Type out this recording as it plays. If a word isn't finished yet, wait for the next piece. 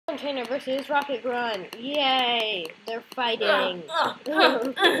Container versus Rocket Run. Yay! They're fighting.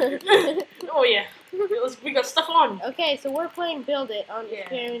 Oh yeah. We got stuff on. Okay, so we're playing Build It on the Yeah.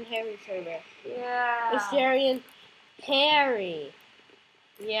 Jerry and Harry server. Yeah. It's Jerry and Harry.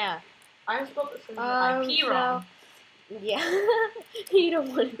 Yeah. I spelled this in the IP wrong. Yeah. You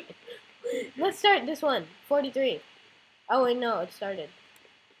don't want to. Let's start this one. 43. Oh wait, no, it started.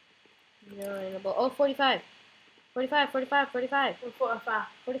 Oh, 45. 45, 45, 45. 45.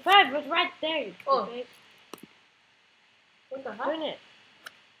 45 was right there. Oh. Okay. What the heck? Turn it.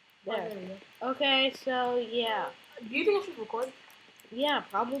 Oh, There. there we go. Okay, so yeah. Do you think I should record? Yeah,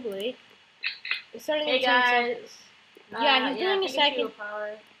 probably. It's starting Hey in 10 guys. seconds. Yeah, he's doing a Pikachu second. Power.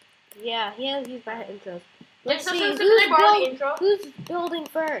 Yeah, he has these bad intros. Let's Let's see, can I borrow the intro? who's building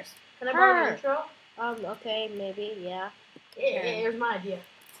first? Can I borrow the intro? Okay, maybe, yeah. Yeah, here's my idea.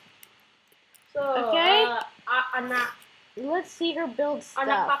 So, Okay. Anna Let's see her build stuff.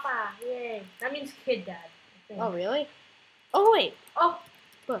 Papa, yay. That means kid dad. I think. Oh, really? Oh, wait. Oh.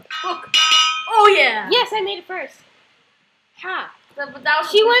 Book. Oh, yeah. Yes, I made it first. Ha. But that was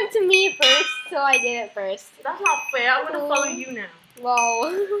She went to me first, so I did it first. That's not fair. I'm gonna follow you now.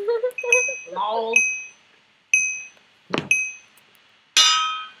 Lol. Lol.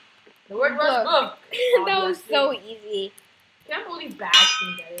 The word was book. That was so easy. Can't believe Bash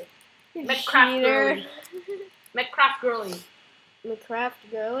can get it. McCraft Cheater. girly. McCraft girly. Minecraft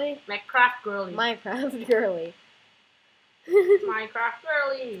girly? McCraft girly. Minecraft girly. Minecraft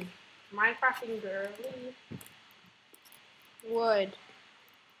girly. Minecrafting girly. Wood.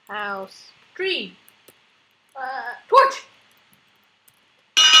 House. Tree. Torch.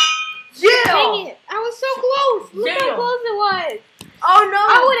 Yeah. Dang it! I was so close. Look Yeah. how close it was. Oh no.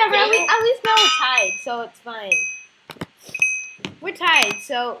 Oh, whatever. Dang At least now we're tied, so it's fine. We're tied,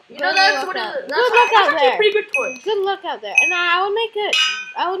 so You know that's what it is. good luck out there. Pretty good torch. Good luck out there. And I would make it.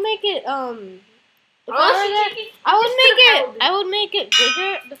 I would make it. If I would make it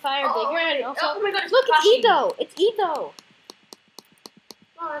bigger. The fire bigger, and also oh my God, look, it's Kashi. Edo. It's Edo.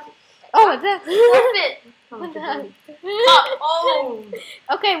 Oh, Oh, that. What the What the- Oh.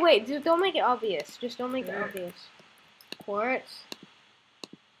 Okay, wait. Don't make it obvious. Just don't make it obvious. Quartz.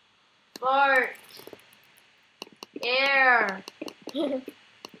 Fart. Air. Okay,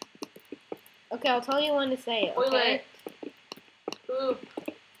 I'll tell you when to say it. Okay. Toilet. Poop.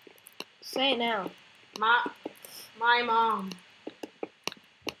 Say it now. My mom.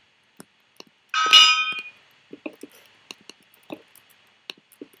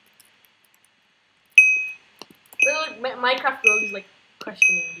 Look, Minecraft Rogue is like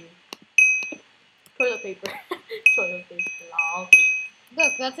questioning you. Toilet paper. Toilet paper. Lol.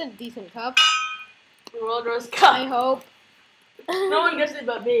 Look, that's a decent cup. The World Rose Cup. I hope. No one gets it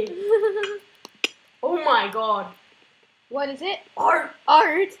but me. Oh my God. What is it? Art.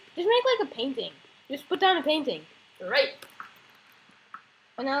 Art? Just make like a painting. Just put down a painting. Right.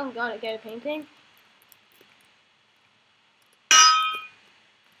 Oh, now I'm gonna get a painting.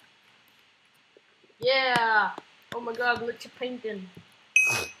 Yeah. Oh my God, look at painting.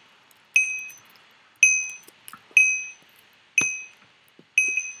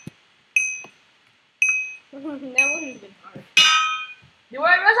 That wouldn't have been hard. The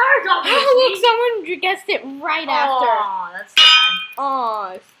World Rose Art, obviously. Oh, look, someone guessed it right after. Aw, that's sad.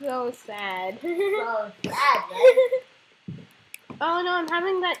 Oh, so sad. So sad, man. Oh no, I'm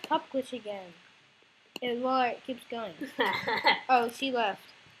having that cup glitch again. It keeps going. Oh, she left.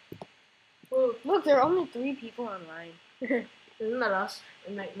 Ooh, Look, there are only 3 people online. isn't that us?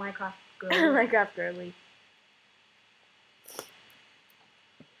 In like Minecraft girl. Minecraft girly.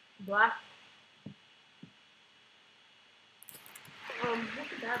 Black. What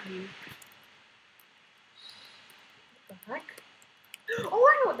could that be? What the heck? Oh, I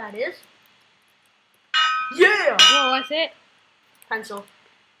know what that is. Yeah! What was it? Pencil.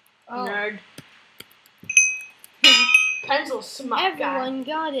 Oh. Nerd. Pencil smart guy. Everyone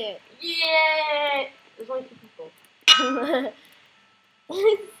got it. Yeah! There's only 2 people.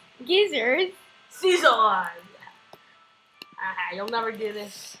 Gizzards. Caesar! You'll never do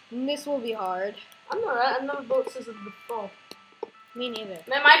this. This will be hard. I've never built scissors before. Me neither.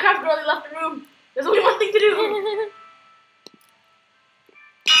 Man, Minecraft girlie left the room. There's only one thing to do.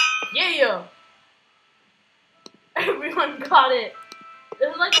 Yeah! Everyone got it. This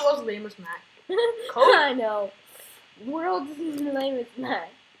is like the world's lamest match. Coat? I know. World's lamest match.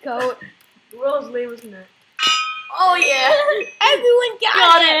 Coat. The world's lamest match. Oh yeah! Everyone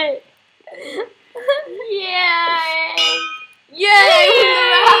got it. Yay!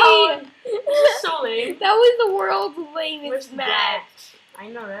 Yay! This is so lame. That was the world's lamest What's match. that? I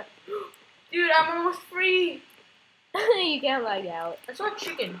know that. Dude, I'm almost free. You can't lag out. I saw a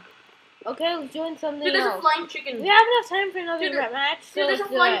chicken. Okay, let's join something Dude, there's else. a flying chicken. We have enough time for another Dude, match, so Dude, there's a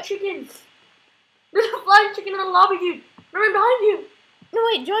let's do flying it. chicken. There's a flying chicken in the lobby, dude. Right behind you. No,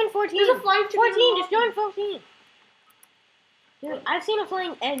 wait, join 14. There's a flying chicken 14, in the just lobby. join 14. Dude, I've seen a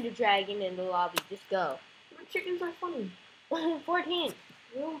flying ender dragon in the lobby. Just go. The chickens are funny. 14.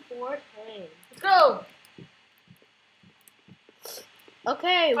 Room 14. Let's go.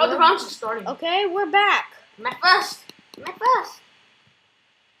 Okay. Oh, the round's just starting. Okay, we're back. My first. My first.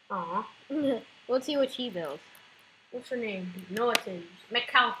 Aw. Let's see what she builds. What's her name? No, it's in.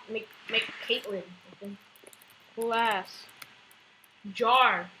 Caitlin. I think. Glass.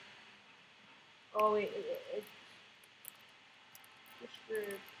 Jar. Oh wait, it's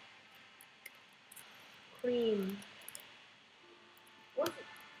Mr. Cream. What's it?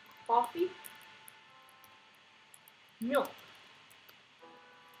 Coffee? Milk.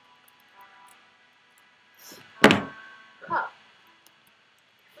 Cup.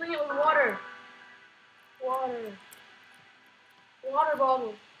 Filling it with water. Water. Water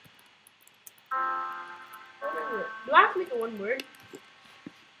bottle. What is it? Do I have to make it one word?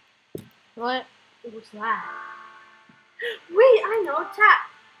 What? What's that? Wait, I know. Tap.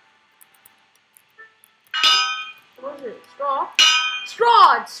 What is it? Straw?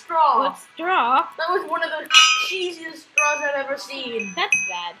 Straw! It's straw! What's straw? That was one of the cheesiest straws I've ever seen. That's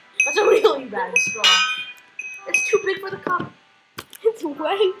bad. That's a really bad straw. It's too big for the cup. It's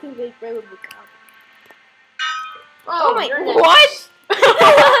way too big for the cup. Oh my, you're what? Dude,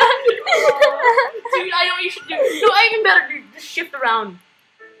 I know what you should do. No, even better, dude. Just shift around.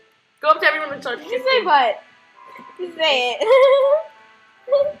 Go up to everyone and start shifting. You say what? You say it.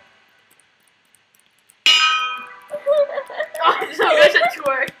 Oh, so good at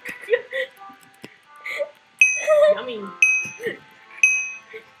twerk. Yummy.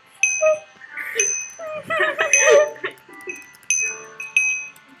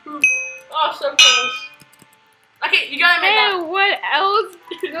 Oh, so close. Okay, you gotta make that. Hey, what else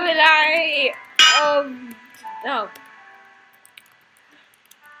could I oh.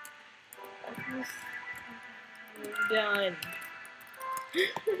 Done.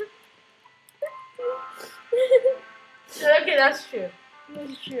 Okay, that's true.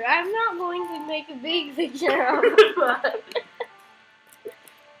 That's true. I'm not going to make a big picture of But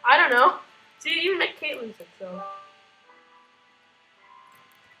I don't know. See, even like Caitlin said so.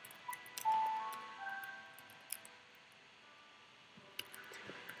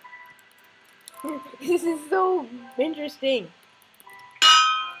 This is so interesting.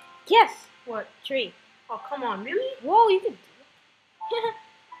 Yes. What? Tree. Oh, come on, really? Whoa, you can do it.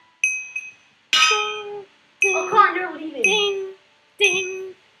 Ding, Oh, come on, you're leaving. ding,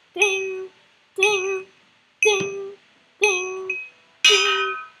 ding, ding, ding, ding, ding,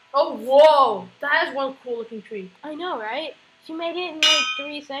 ding. Oh, whoa! That is one cool looking tree. I know, right? She made it in like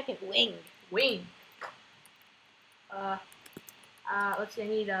 3 seconds. Wing. Wing. Let's see, I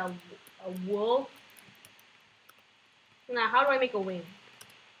need a wool. Now, how do I make a wing?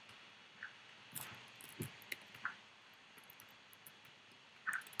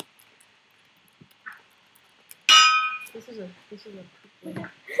 This is a wing.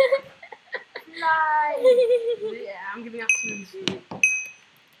 Fly! Yeah, I'm giving up to this.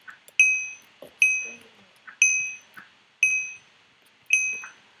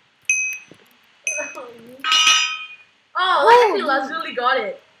 Oh, actually, literally got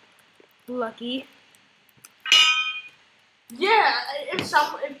it. Lucky. Yeah, if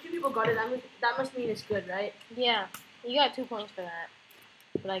 2 people got it, that must mean it's good, right? Yeah, you got 2 points for that,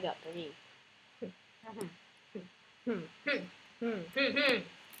 but I got 3.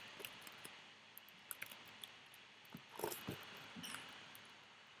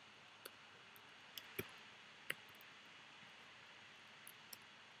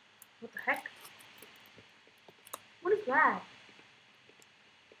 What the heck? What is that?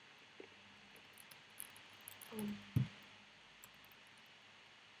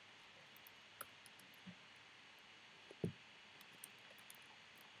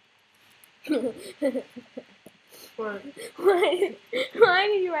 What? Why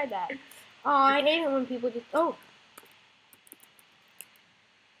did you write that? Oh, I hate it when people just. Oh.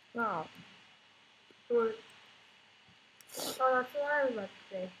 Oh. What? Oh, that's what I was about to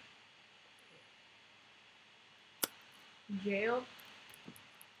say. Jail.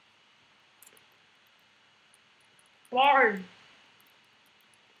 Barn.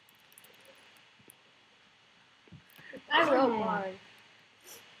 I wrote barn.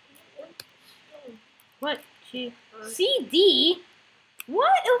 What? She. CD?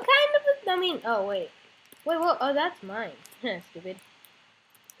 What? What kind of a. I mean, oh, wait. Wait, what? Oh, that's mine. Stupid.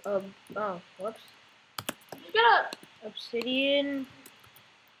 Oh, whoops. You gotta. Obsidian.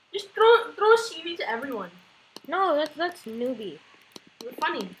 Just throw a seaweed to everyone. No, that's newbie. We're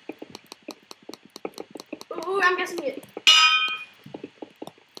funny. Ooh, I'm guessing it.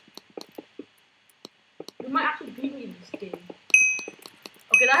 You might actually beat me in this game.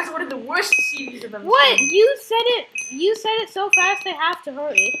 Okay, that's one of the worst series I've ever What? seen. You said it so fast I have to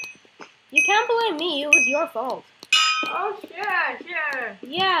hurry. You can't blame me, it was your fault. Oh, sure.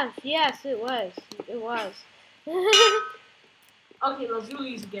 Yes, it was. It was. Okay, let's do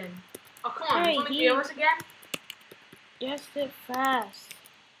these again. Oh, come on, Hey, there's only 3 of us again? Just it fast.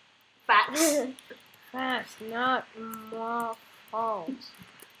 Facts. Fast, not more fault.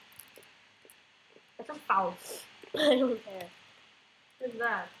 That's a foul. I don't care. What is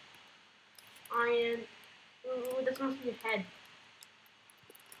that? Iron. Ooh, that's supposed to be a head.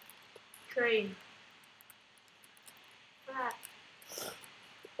 Train. That.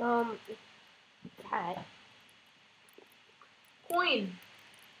 Cat. Coin.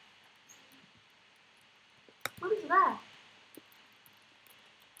 What is that?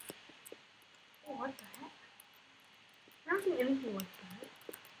 Oh, what the heck? I don't think anything like that.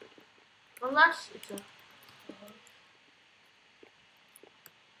 Unless it's a.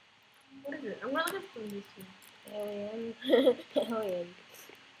 What is it? I'm gonna look at from this here. Alien.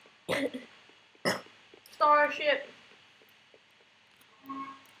 Starship.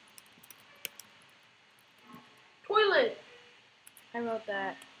 Toilet. I wrote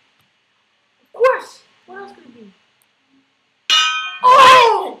that. Of course. What else could it be?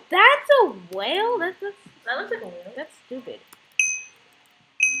 Oh! That's a whale? That looks like a whale. That's stupid.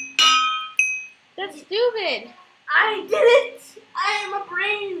 That's stupid. I did it! I am a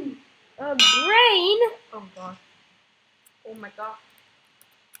brain! A brain? Oh god. Oh my god.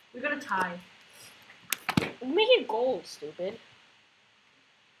 We're gonna tie. Make it gold, stupid.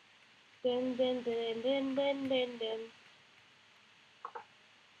 Dun dun dun dun dun dun dun.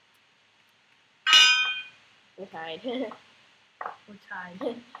 We're tied. We're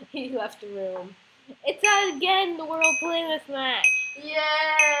tied. He left the room. It's again the world playlist match.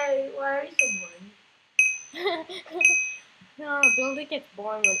 Yay! Why are you so boring? No, building gets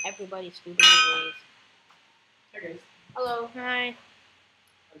boring when everybody stupidly leaves. Hi guys. Hello. Hi.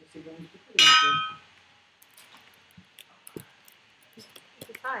 It's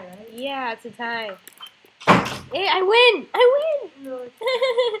a tie, right? Yeah, it's a tie. Hey, I win! I win! No,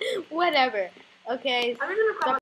 it's Whatever. Okay. I'm just gonna